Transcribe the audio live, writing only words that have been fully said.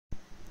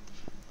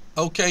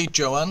Okay,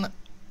 Joanne,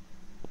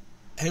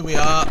 here we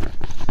are.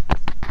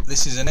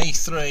 This is an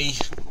A3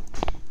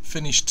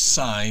 finished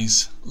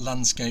size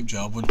landscape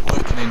job. We're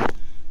working in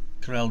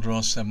Corel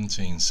Draw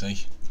 17,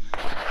 see?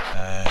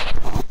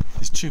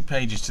 There's 2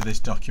 pages to this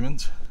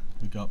document.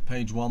 We've got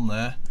page 1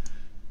 there,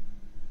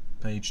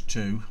 page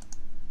 2.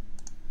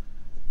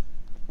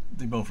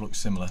 They both look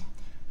similar.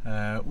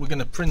 We're going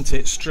to print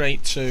it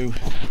straight to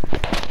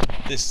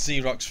this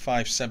Xerox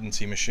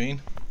 570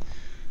 machine,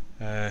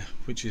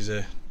 which is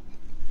a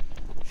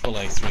full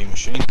A3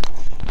 machine,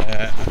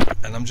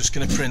 and I'm just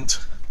going to print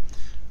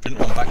one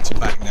back to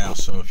back now.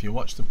 So if you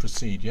watch the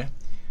procedure,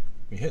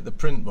 we hit the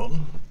print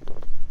button.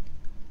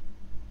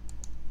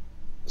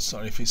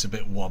 Sorry if it's a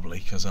bit wobbly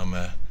because I'm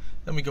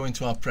then we go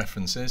into our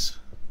preferences.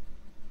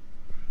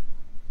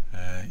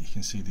 You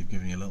can see they've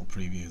given you a little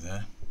preview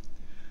there.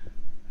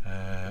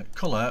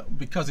 Colour,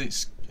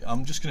 because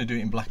I'm just going to do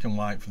it in black and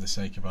white for the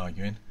sake of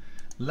arguing.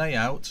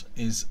 Layout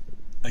is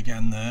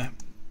again there,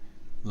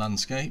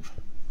 landscape.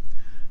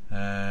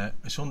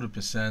 It's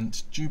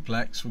 100%.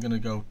 Duplex, we're going to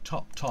go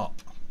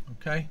top.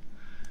 Okay.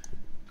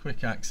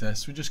 Quick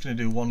access. We're just going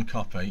to do one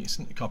copy. It's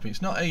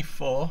not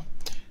A4.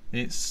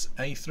 It's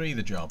A3.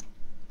 The job.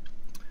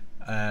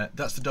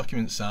 That's the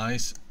document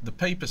size. The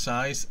paper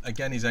size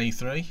again is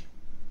A3.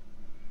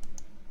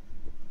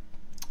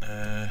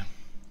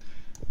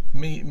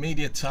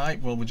 Media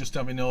type. Well, we're just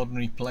having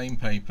ordinary plain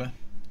paper.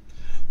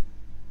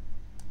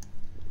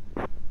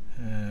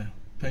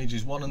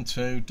 Pages 1 and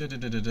 2.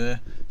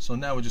 So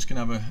now we're just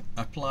going to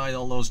apply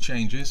all those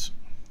changes,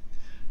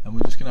 and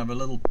we're just going to have a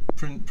little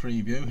print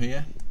preview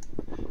here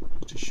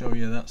to show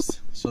you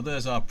so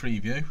there's our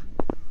preview.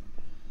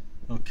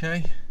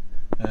 Okay,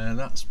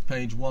 that's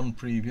page 1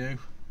 preview,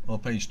 or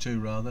page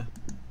 2 rather.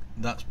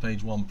 That's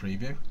page 1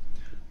 preview.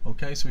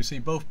 Okay, so we see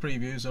both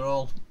previews are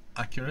all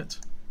accurate.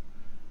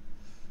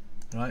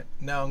 Right,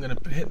 now I'm going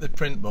to hit the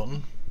print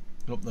button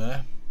up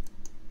there.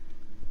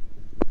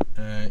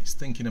 It's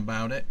thinking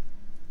about it.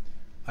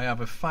 I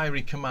have a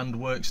fiery command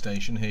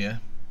workstation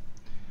here.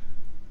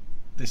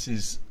 This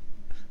is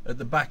at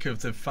the back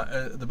of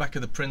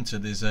the printer.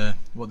 There's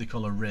what they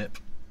call a RIP,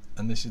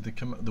 and this is the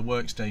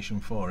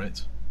workstation for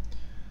it.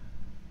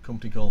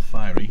 Company called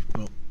Fiery,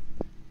 but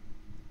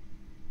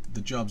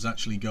the job's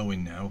actually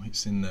going now.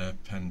 It's in there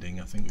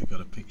pending. I think we've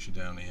got a picture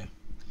down here.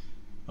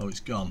 Oh, it's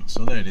gone.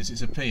 So there it is.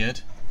 It's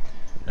appeared,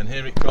 and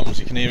here it comes.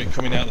 You can hear it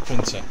coming out of the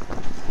printer.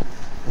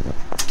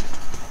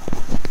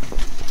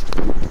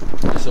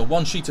 So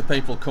one sheet of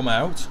paper will come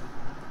out,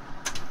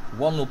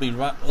 one will be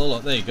oh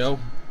look, there you go.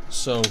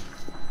 So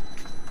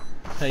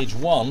page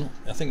 1,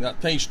 I think that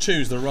page 2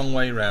 is the wrong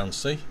way round,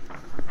 see?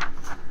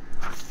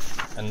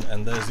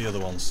 And there's the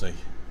other one, see?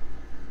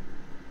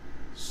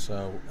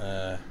 So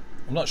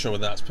I'm not sure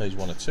whether that's page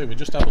 1 or 2. We'll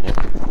just have a look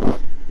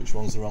which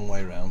one's the wrong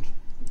way round.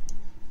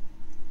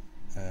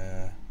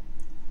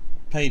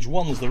 Page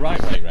 1's the right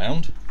way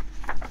round,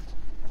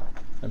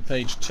 and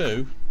page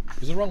 2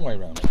 is the wrong way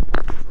round.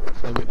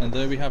 And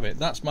there we have it.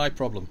 That's my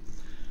problem.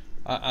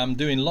 I'm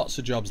doing lots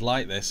of jobs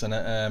like this, and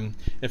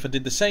if I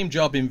did the same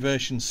job in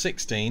version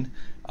 16,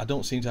 I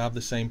don't seem to have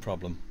the same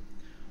problem.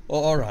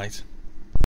 Alright,